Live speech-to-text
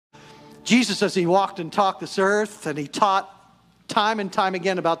Jesus, as he walked and talked this earth, and he taught time and time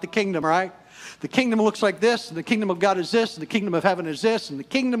again about the kingdom, right? The kingdom looks like this, and the kingdom of God is this, and the kingdom of heaven is this, and the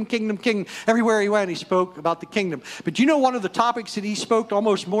kingdom. Everywhere he went, he spoke about the kingdom. But you know one of the topics that he spoke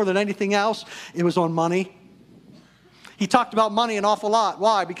almost more than anything else? It was on money. He talked about money an awful lot.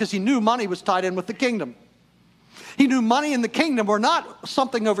 Why? Because he knew money was tied in with the kingdom. He knew money and the kingdom were not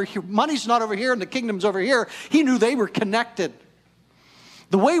something over here. Money's not over here and the kingdom's over here. He knew they were connected.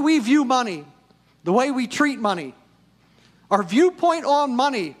 The way we view money, the way we treat money, our viewpoint on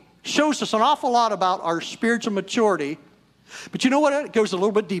money shows us an awful lot about our spiritual maturity. But you know what? It goes a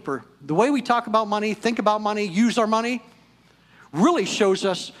little bit deeper. The way we talk about money, think about money, use our money, really shows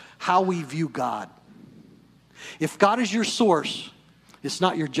us how we view God. If God is your source, it's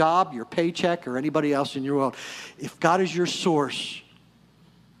not your job, your paycheck, or anybody else in your world. If God is your source,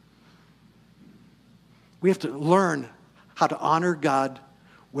 we have to learn how to honor God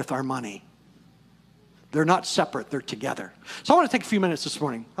with our money. They're not separate, they're together. So I want to take a few minutes this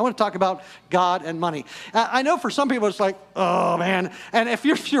morning. I want to talk about God and money. I know for some people it's like, oh man. And if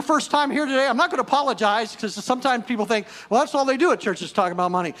you're your first time here today, I'm not going to apologize, because sometimes people think, well, that's all they do at church is talk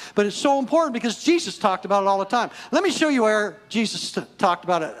about money. But it's so important because Jesus talked about it all the time. Let me show you where Jesus talked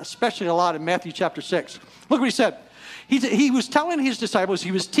about it, especially a lot in Matthew chapter 6. Look what he said. He was telling his disciples,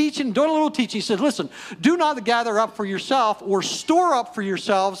 he was teaching, doing a little teaching. He said, listen, do not gather up for yourself or store up for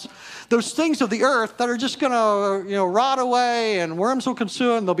yourselves those things of the earth that are just going to, rot away, and worms will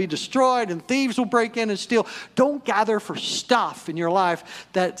consume, they'll be destroyed, and thieves will break in and steal. Don't gather for stuff in your life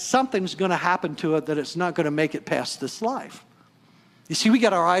that something's going to happen to it, that it's not going to make it past this life. You see, we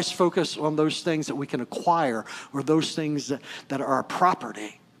got our eyes focused on those things that we can acquire, or those things that are our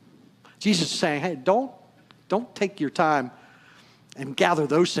property. Jesus is saying, hey, don't take your time and gather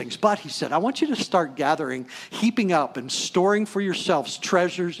those things. But he said, I want you to start gathering, heaping up and storing for yourselves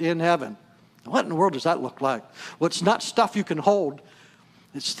treasures in heaven. What in the world does that look like? Well, it's not stuff you can hold.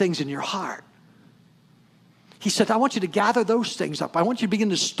 It's things in your heart. He said, I want you to gather those things up. I want you to begin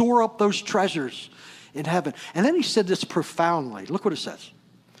to store up those treasures in heaven. And then he said this profoundly. Look what it says.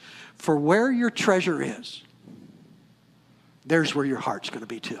 For where your treasure is, there's where your heart's going to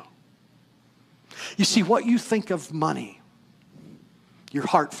be too. You see, what you think of money, your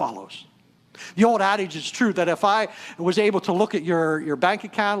heart follows. The old adage is true that if I was able to look at your bank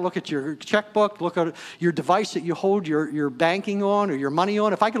account, look at your checkbook, look at your device that you hold your banking on or your money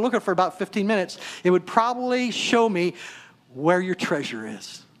on, if I could look at it for about 15 minutes, it would probably show me where your treasure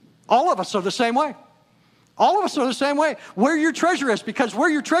is. All of us are the same way. All of us are the same way. Where your treasure is, because where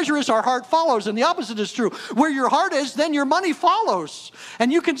your treasure is, our heart follows. And the opposite is true. Where your heart is, then your money follows.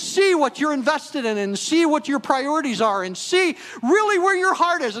 And you can see what you're invested in and see what your priorities are and see really where your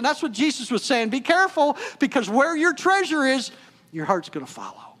heart is. And that's what Jesus was saying. Be careful, because where your treasure is, your heart's going to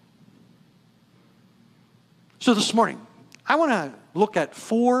follow. So this morning, I want to look at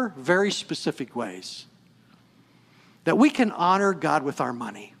 4 very specific ways that we can honor God with our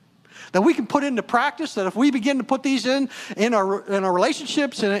money. That we can put into practice, that if we begin to put these in our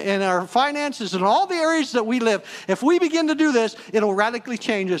relationships, in our finances, in all the areas that we live, if we begin to do this, it'll radically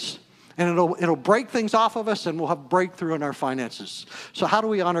change us, and it'll break things off of us, and we'll have breakthrough in our finances. So how do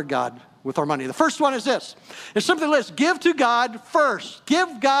we honor God with our money? The first one is this. It's simply this: give to God first.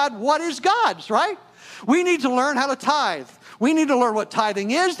 Give God what is God's, right? We need to learn how to tithe. We need to learn what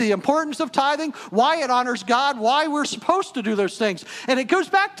tithing is, the importance of tithing, why it honors God, why we're supposed to do those things. And it goes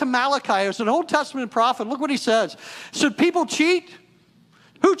back to Malachi. It's an Old Testament prophet. Look what he says. Should people cheat?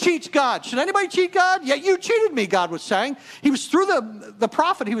 Who cheats God? Should anybody cheat God? Yeah, you cheated me, God was saying. He was through the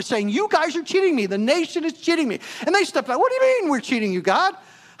prophet. He was saying, you guys are cheating me. The nation is cheating me. And they stepped out. What do you mean we're cheating you, God?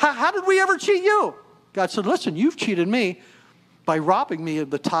 How did we ever cheat you? God said, listen, you've cheated me by robbing me of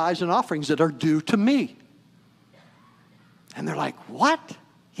the tithes and offerings that are due to me. And they're like, what?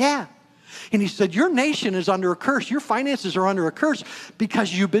 Yeah. And he said, your nation is under a curse. Your finances are under a curse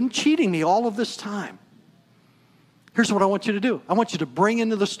because you've been cheating me all of this time. Here's what I want you to do. I want you to bring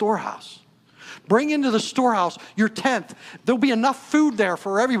into the storehouse. Bring into the storehouse your tenth. There'll be enough food there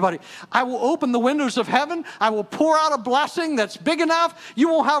for everybody. I will open the windows of heaven. I will pour out a blessing that's big enough. You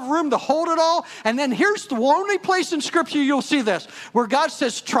won't have room to hold it all. And then here's the only place in Scripture you'll see this, where God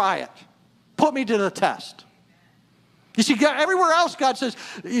says, try it. Put me to the test. You see, everywhere else God says,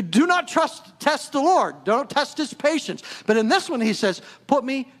 do not test the Lord. Don't test his patience. But in this one he says, put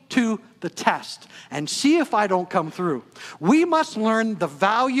me to the test and see if I don't come through. We must learn the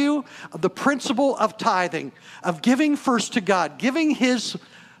value of the principle of tithing, of giving first to God, giving his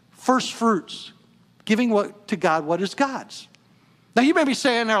first fruits, giving to God what is God's. Now, you may be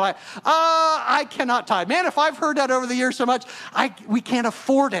saying there like, I cannot tithe. Man, if I've heard that over the years so much, we can't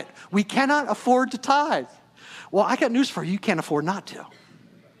afford it. We cannot afford to tithe. Well, I got news for you. You can't afford not to.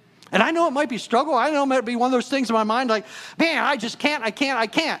 And I know it might be a struggle. I know it might be one of those things in my mind like, man, I just can't, I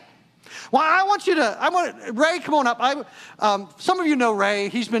can't. Well, Ray, come on up. Some of you know Ray.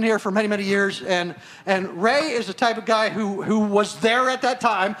 He's been here for many, many years. And Ray is the type of guy who was there at that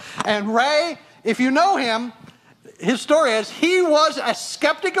time. And Ray, if you know him, his story is he was as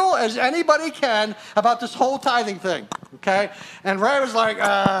skeptical as anybody can about this whole tithing thing, okay? And Ray was like,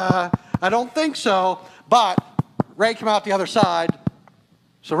 I don't think so. But Ray came out the other side.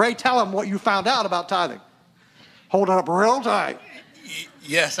 So Ray, tell him what you found out about tithing. Hold it up real tight.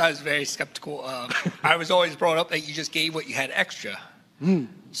 Yes, I was very skeptical. I was always brought up that you just gave what you had extra.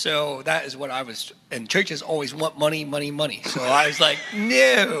 So that is what I was, and churches always want money, money, money. So I was like,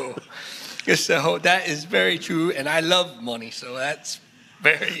 no. So that is very true, and I love money, so that's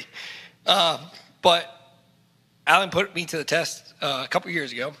very, but Alan put me to the test a couple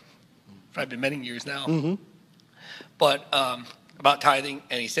years ago. I've been many years now. But about tithing,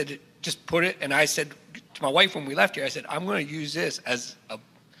 and he said, just put it, and I said to my wife when we left here, I said, I'm going to use this as a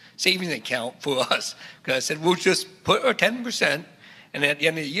savings account for us, because I said, we'll just put our 10%, and at the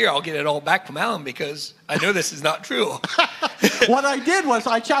end of the year, I'll get it all back from Alan, because I know this is not true. What I did was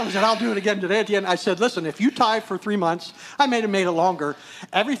I challenged, and I'll do it again today at the end. I said, listen, if you tithe for 3 months, I made it longer.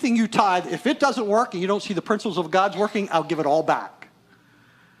 Everything you tithe, if it doesn't work and you don't see the principles of God's working, I'll give it all back.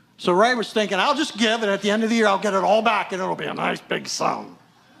 So Ray was thinking, I'll just give, and at the end of the year, I'll get it all back, and it'll be a nice big sum.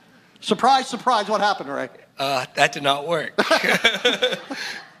 Surprise, surprise, what happened, Ray? That did not work.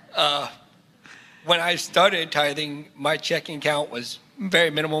 When I started tithing, my checking account was very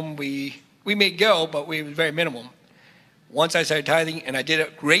minimum. We made go, but we was very minimum. Once I started tithing, and I did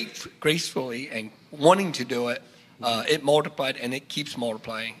it gracefully and wanting to do it, it multiplied, and it keeps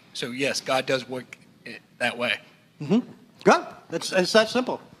multiplying. So yes, God does work that way. Good. It's that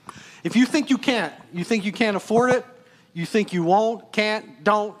simple. If you think you can't afford it, you think you won't, can't,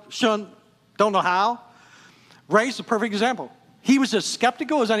 don't, shouldn't, don't know how, Ray's a perfect example. He was as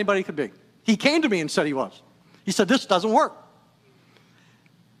skeptical as anybody could be. He came to me and said he was. He said, this doesn't work.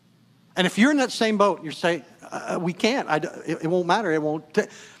 And if you're in that same boat, you say, we can't. It won't matter. It won't.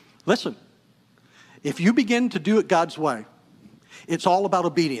 Listen, if you begin to do it God's way, it's all about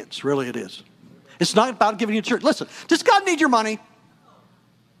obedience. Really, it is. It's not about giving you church. Listen, does God need your money?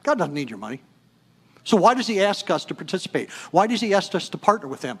 God doesn't need your money. So why does he ask us to participate? Why does he ask us to partner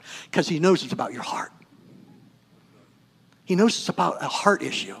with him? Because he knows it's about your heart. He knows it's about a heart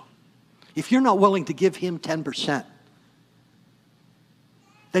issue. If you're not willing to give him 10%,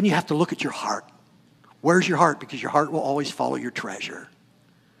 then you have to look at your heart. Where's your heart? Because your heart will always follow your treasure.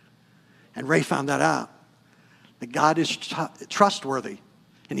 And Ray found that out. That God is trustworthy.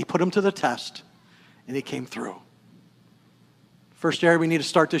 And he put him to the test. And he came through. First area we need to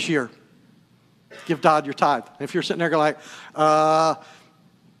start this year. Give God your tithe. And if you're sitting there going like,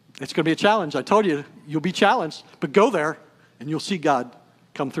 it's going to be a challenge. I told you, you'll be challenged. But go there and you'll see God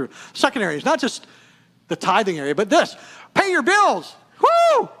come through. Second area is not just the tithing area, but this. Pay your bills.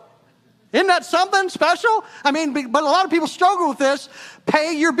 Woo! Isn't that something special? I mean, but a lot of people struggle with this.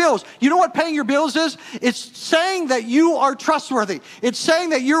 Pay your bills. You know what paying your bills is? It's saying that you are trustworthy. It's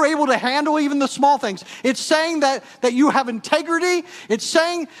saying that you're able to handle even the small things. It's saying that you have integrity. It's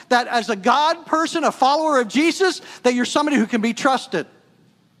saying that as a God person, a follower of Jesus, that you're somebody who can be trusted.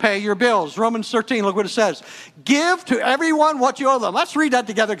 Pay your bills. Romans 13, look what it says. Give to everyone what you owe them. Let's read that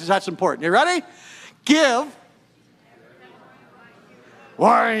together because that's important. You ready? Give.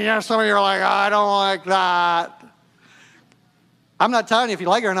 Well, yeah, some of you are like, I don't like that. I'm not telling you if you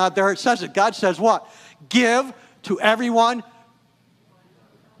like it or not. There it says it. God says what? Give to everyone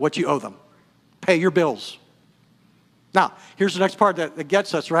what you owe them. Pay your bills. Now, here's the next part that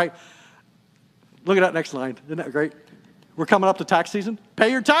gets us, right? Look at that next line. Isn't that great? We're coming up to tax season. Pay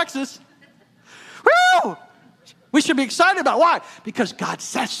your taxes. Woo! We should be excited about it. Why? Because God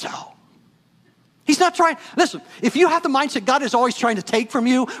says so. He's not trying. Listen, if you have the mindset God is always trying to take from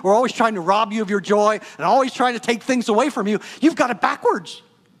you or always trying to rob you of your joy and always trying to take things away from you, you've got it backwards.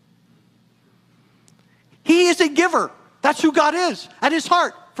 He is a giver. That's who God is at his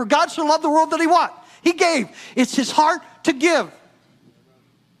heart. For God so loved the world that he what? He gave. It's his heart to give.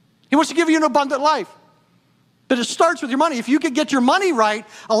 He wants to give you an abundant life. But it starts with your money. If you can get your money right,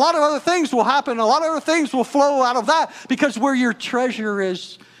 a lot of other things will happen. A lot of other things will flow out of that because where your treasure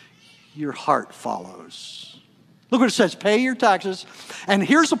is, your heart follows. Look what it says, pay your taxes. And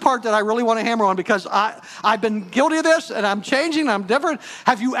here's the part that I really want to hammer on because I've been guilty of this and I'm changing, I'm different.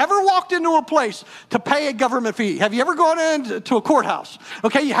 Have you ever walked into a place to pay a government fee? Have you ever gone into a courthouse?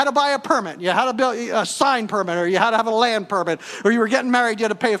 Okay, you had to buy a permit, you had to build a sign permit, or you had to have a land permit, or you were getting married, you had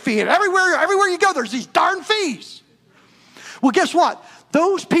to pay a fee. And everywhere you go, there's these darn fees. Well, guess what?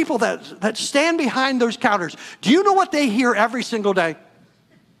 Those people that stand behind those counters, do you know what they hear every single day?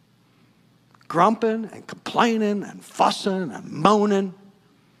 Grumping and complaining and fussing and moaning.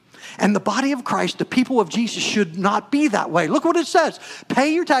 And the body of Christ, the people of Jesus, should not be that way. Look what it says.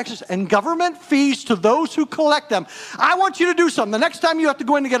 Pay your taxes and government fees to those who collect them. I want you to do something. The next time you have to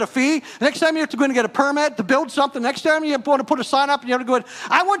go in to get a fee, the next time you have to go in to get a permit to build something, the next time you want to put a sign up and you have to go in,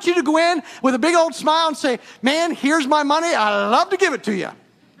 I want you to go in with a big old smile and say, man, here's my money. I love to give it to you.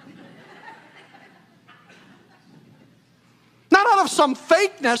 Not out of some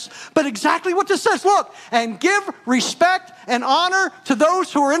fakeness, but exactly what this says. Look, and give respect and honor to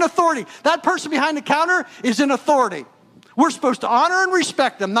those who are in authority. That person behind the counter is in authority. We're supposed to honor and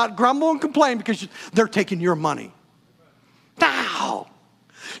respect them, not grumble and complain because they're taking your money. Now,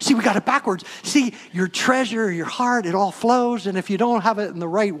 see, we got it backwards. See, your treasure, your heart, it all flows, and if you don't have it in the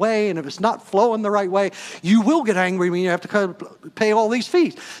right way, and if it's not flowing the right way, you will get angry when you have to pay all these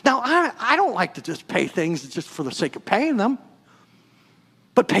fees. Now, I don't like to just pay things just for the sake of paying them.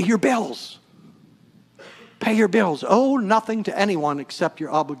 But pay your bills. Pay your bills. Owe nothing to anyone except your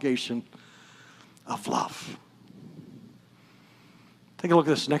obligation of love. Take a look at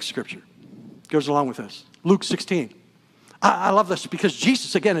this next scripture. It goes along with this. Luke 16. I love this because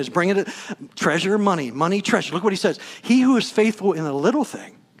Jesus, again, is bringing it. Treasure, money, treasure. Look what he says. He who is faithful in a little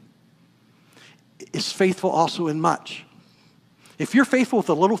thing is faithful also in much. If you're faithful with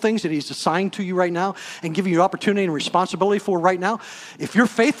the little things that he's assigned to you right now and giving you opportunity and responsibility for right now, if you're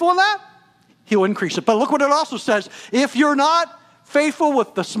faithful in that, he'll increase it. But look what it also says. If you're not faithful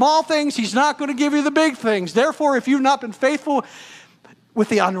with the small things, he's not going to give you the big things. Therefore, if you've not been faithful with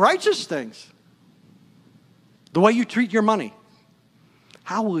the unrighteous things, the way you treat your money,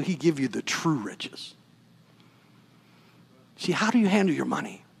 how will he give you the true riches? See, how do you handle your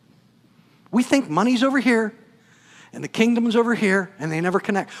money? We think money's over here. And the kingdom's over here, and they never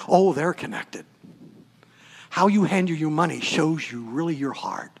connect. Oh, they're connected. How you handle your money shows you really your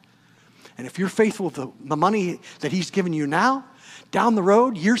heart. And if you're faithful with the money that he's given you now, down the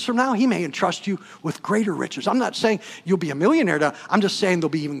road, years from now, he may entrust you with greater riches. I'm not saying you'll be a millionaire. I'm just saying there'll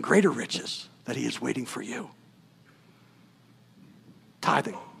be even greater riches that he is waiting for you.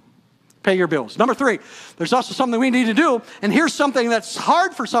 Tithing. Pay your bills. Number 3, there's also something we need to do. And here's something that's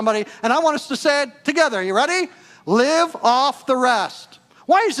hard for somebody, and I want us to say it together. Are you ready? Live off the rest.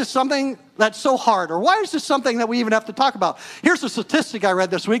 Why is this something that's so hard? Or why is this something that we even have to talk about? Here's a statistic I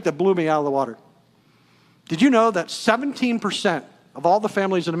read this week that blew me out of the water. Did you know that 17% of all the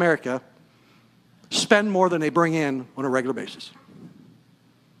families in America spend more than they bring in on a regular basis?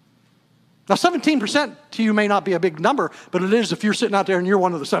 Now, 17% to you may not be a big number, but it is if you're sitting out there and you're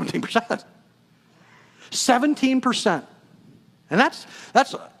one of the 17%. 17%. And that's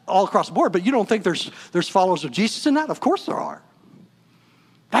all across the board, but you don't think there's followers of Jesus in that? Of course there are.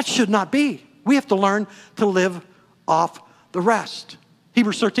 That should not be. We have to learn to live off the rest.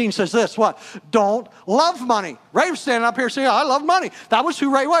 Hebrews 13 says this, what? Don't love money. Ray was standing up here saying, I love money. That was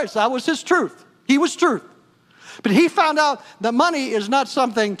who Ray was. That was his truth. He was truth. But he found out that money is not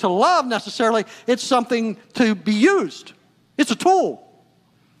something to love necessarily. It's something to be used. It's a tool.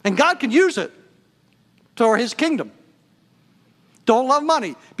 And God can use it for his kingdom. Don't love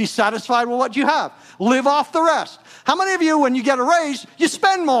money. Be satisfied with what you have. Live off the rest. How many of you, when you get a raise, you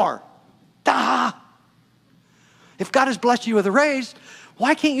spend more? If God has blessed you with a raise,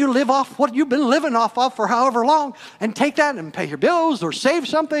 why can't you live off what you've been living off of for however long and take that and pay your bills or save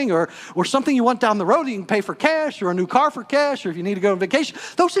something or something you want down the road that you can pay for cash or a new car for cash or if you need to go on vacation?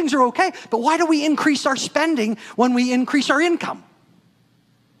 Those things are okay, but why do we increase our spending when we increase our income?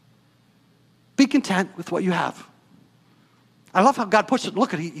 Be content with what you have. I love how God puts it.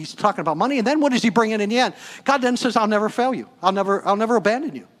 Look, he's talking about money, and then what does he bring in the end? God then says, I'll never fail you. I'll never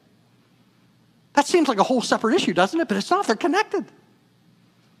abandon you. That seems like a whole separate issue, doesn't it? But it's not. They're connected.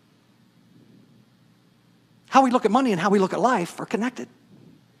 How we look at money and how we look at life are connected.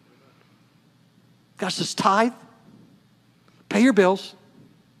 God says, tithe, pay your bills,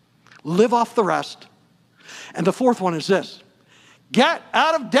 live off the rest. And the fourth one is this: get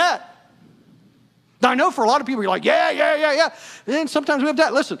out of debt. Now, I know for a lot of people, you're like, yeah. And sometimes we have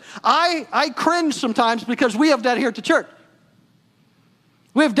debt. Listen, I cringe sometimes because we have debt here at the church.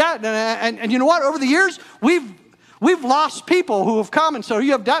 We have debt, and you know what? Over the years, we've We've lost people who have come and said,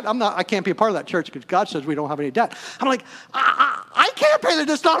 you have debt. I can't be a part of that church because God says we don't have any debt. I'm like, I can't pay the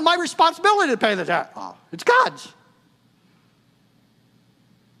debt. It's not my responsibility to pay the debt. Oh, it's God's.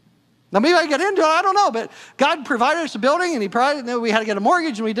 Now, maybe I get into it. I don't know. But God provided us a building, and we had to get a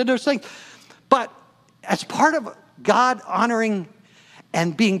mortgage, and we did those things. But as part of God honoring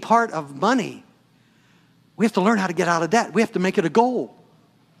and being part of money, we have to learn how to get out of debt. We have to make it a goal.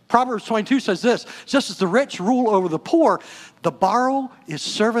 Proverbs 22 says this, just as the rich rule over the poor, the borrower is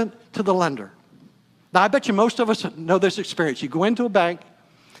servant to the lender. Now, I bet you most of us know this experience. You go into a bank,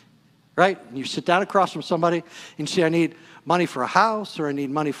 right, and you sit down across from somebody and you say, I need money for a house, or I need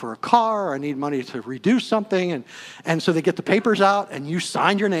money for a car, or I need money to reduce something. And so they get the papers out and you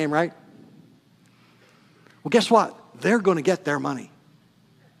sign your name, right? Well, guess what? They're going to get their money,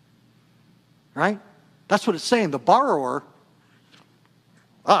 right? That's what it's saying. The borrower,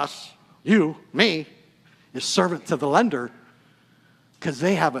 us, you, me, is servant to the lender because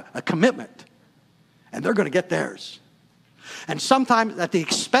they have a commitment and they're going to get theirs. And sometimes at the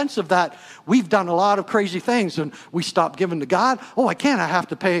expense of that, we've done a lot of crazy things and we stop giving to God. Oh, I can't. I have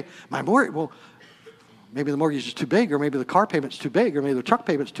to pay my mortgage. Well, maybe the mortgage is too big, or maybe the car payment's too big, or maybe the truck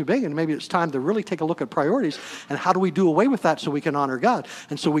payment's too big, and maybe it's time to really take a look at priorities and how do we do away with that so we can honor God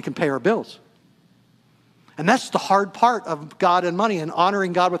and so we can pay our bills. And that's the hard part of God and money and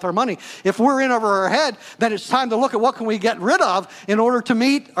honoring God with our money. If we're in over our head, then it's time to look at what can we get rid of in order to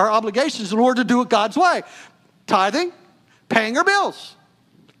meet our obligations, in order to do it God's way. Tithing, paying our bills,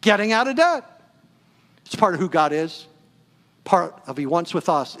 getting out of debt. It's part of who God is, part of He wants with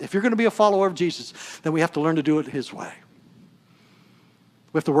us. If you're going to be a follower of Jesus, then we have to learn to do it His way.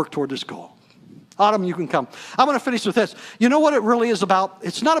 We have to work toward this goal. Autumn, you can come. I want to finish with this. You know what it really is about?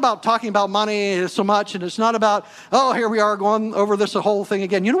 It's not about talking about money so much, and it's not about, oh, here we are going over this whole thing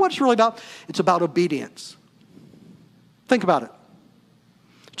again. You know what it's really about? It's about obedience. Think about it.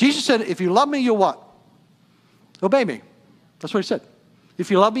 Jesus said, if you love me, you'll what? Obey me. That's what He said.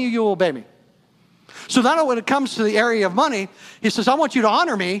 If you love me, you'll obey me. So now when it comes to the area of money, He says, I want you to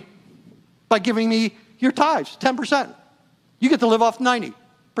honor me by giving me your tithes, 10%. You get to live off 90.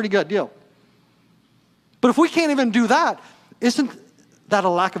 Pretty good deal. But if we can't even do that, isn't that a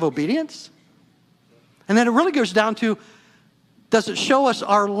lack of obedience? And then it really goes down to, does it show us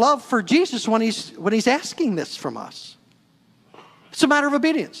our love for Jesus when he's asking this from us? It's a matter of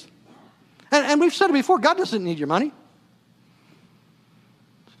obedience. And we've said it before, God doesn't need your money.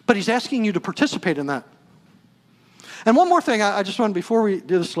 But He's asking you to participate in that. And one more thing, I just want, before we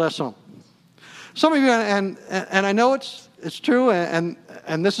do this last song. Some of you, and I know it's true, and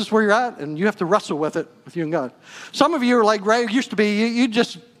this is where you're at, and you have to wrestle with it, with you and God. Some of you are like Ray used to be,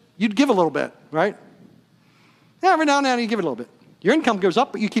 you'd give a little bit, right? Yeah, every now and then you give it a little bit. Your income goes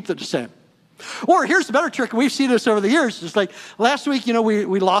up, but you keep it the same. Or here's the better trick, and we've seen this over the years. It's like last week,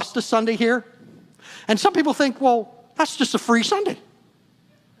 we lost a Sunday here, and some people think, well, that's just a free Sunday.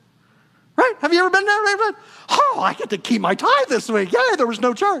 Right? Have you ever been there? Oh, I get to keep my tithe this week. Yay, there was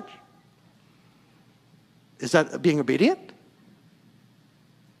no church. Is that being obedient?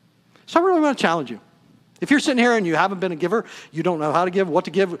 So I really want to challenge you. If you're sitting here and you haven't been a giver, you don't know how to give, what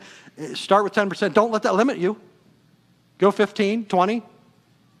to give, start with 10%. Don't let that limit you. Go 15, 20.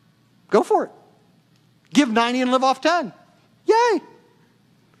 Go for it. Give 90 and live off 10. Yay.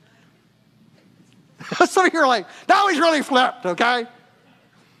 Some of you are like, now he's really flipped, okay?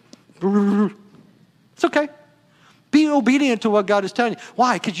 It's okay. Be obedient to what God is telling you.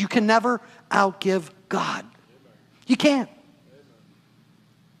 Why? Because you can never outgive God. You can't.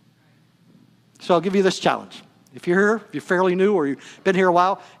 So I'll give you this challenge. If you're here, if you're fairly new, or you've been here a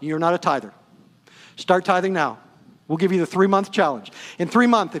while, and you're not a tither, start tithing now. We'll give you the 3-month challenge. In 3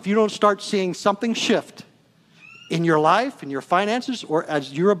 months, if you don't start seeing something shift in your life, in your finances, or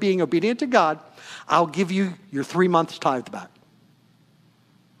as you're being obedient to God, I'll give you your 3 months tithe back.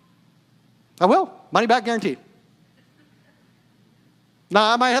 I will. Money back guaranteed.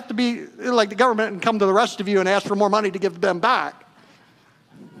 Now, I might have to be like the government and come to the rest of you and ask for more money to give them back.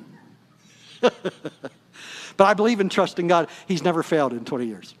 But I believe in trusting God. He's never failed in 20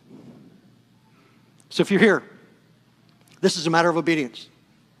 years. So if you're here, this is a matter of obedience.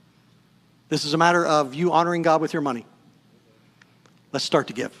 This is a matter of you honoring God with your money. Let's start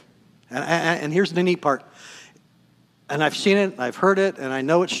to give. And here's the neat part. And I've seen it, I've heard it, and I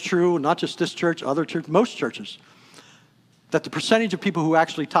know it's true, not just this church, other churches, most churches, that the percentage of people who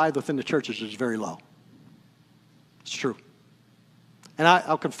actually tithe within the churches is very low. It's true. And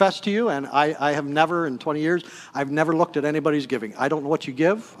I'll confess to you, and I have never, in 20 years, I've never looked at anybody's giving. I don't know what you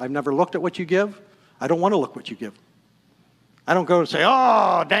give. I've never looked at what you give. I don't want to look what you give. I don't go and say,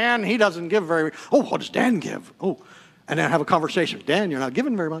 oh, Dan, he doesn't give very, oh, what does Dan give? Oh, and then have a conversation. Dan, you're not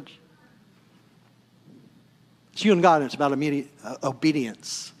giving very much. It's you and God, and it's about immediate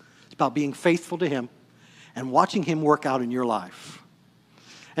obedience. It's about being faithful to him and watching him work out in your life.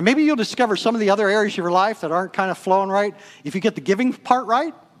 And maybe you'll discover some of the other areas of your life that aren't kind of flowing right. If you get the giving part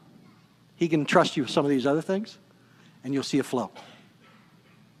right, he can trust you with some of these other things, and you'll see a flow.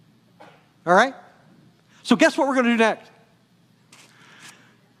 All right? So guess what we're going to do next?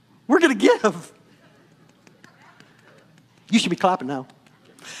 We're going to give. You should be clapping now.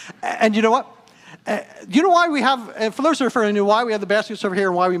 And you know what? You know why we have, for those that are fairly new, why we have the baskets over here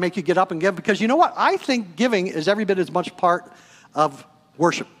and why we make you get up and give? Because you know what? I think giving is every bit as much part of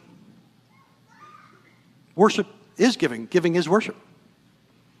worship. Worship is giving. Giving is worship.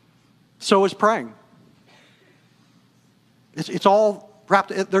 So is praying. It's all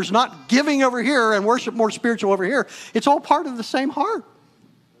wrapped. There's not giving over here and worship more spiritual over here. It's all part of the same heart.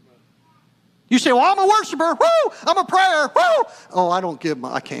 You say, well, I'm a worshiper. Woo! I'm a prayer. Woo! Oh, I don't give.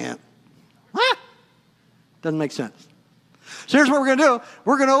 I can't. Huh? Doesn't make sense. So here's what we're going to do.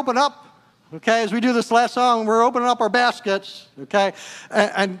 We're going to open up, okay, as we do this last song, we're opening up our baskets, okay?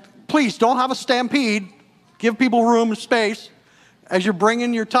 And please don't have a stampede. Give people room and space as you're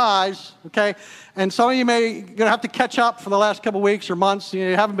bringing your tithes, okay? And some of you may going to have to catch up for the last couple weeks or months.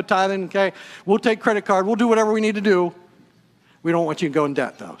 You haven't been tithing, okay? We'll take credit card. We'll do whatever we need to do. We don't want you to go in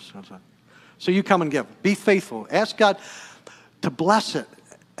debt, though. So you come and give. Be faithful. Ask God to bless it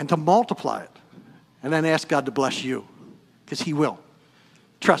and to multiply it. And then ask God to bless you, because he will.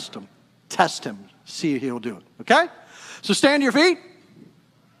 Trust him. Test him. See if he'll do it. Okay? So stand to your feet.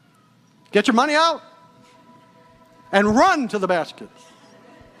 Get your money out. And run to the baskets.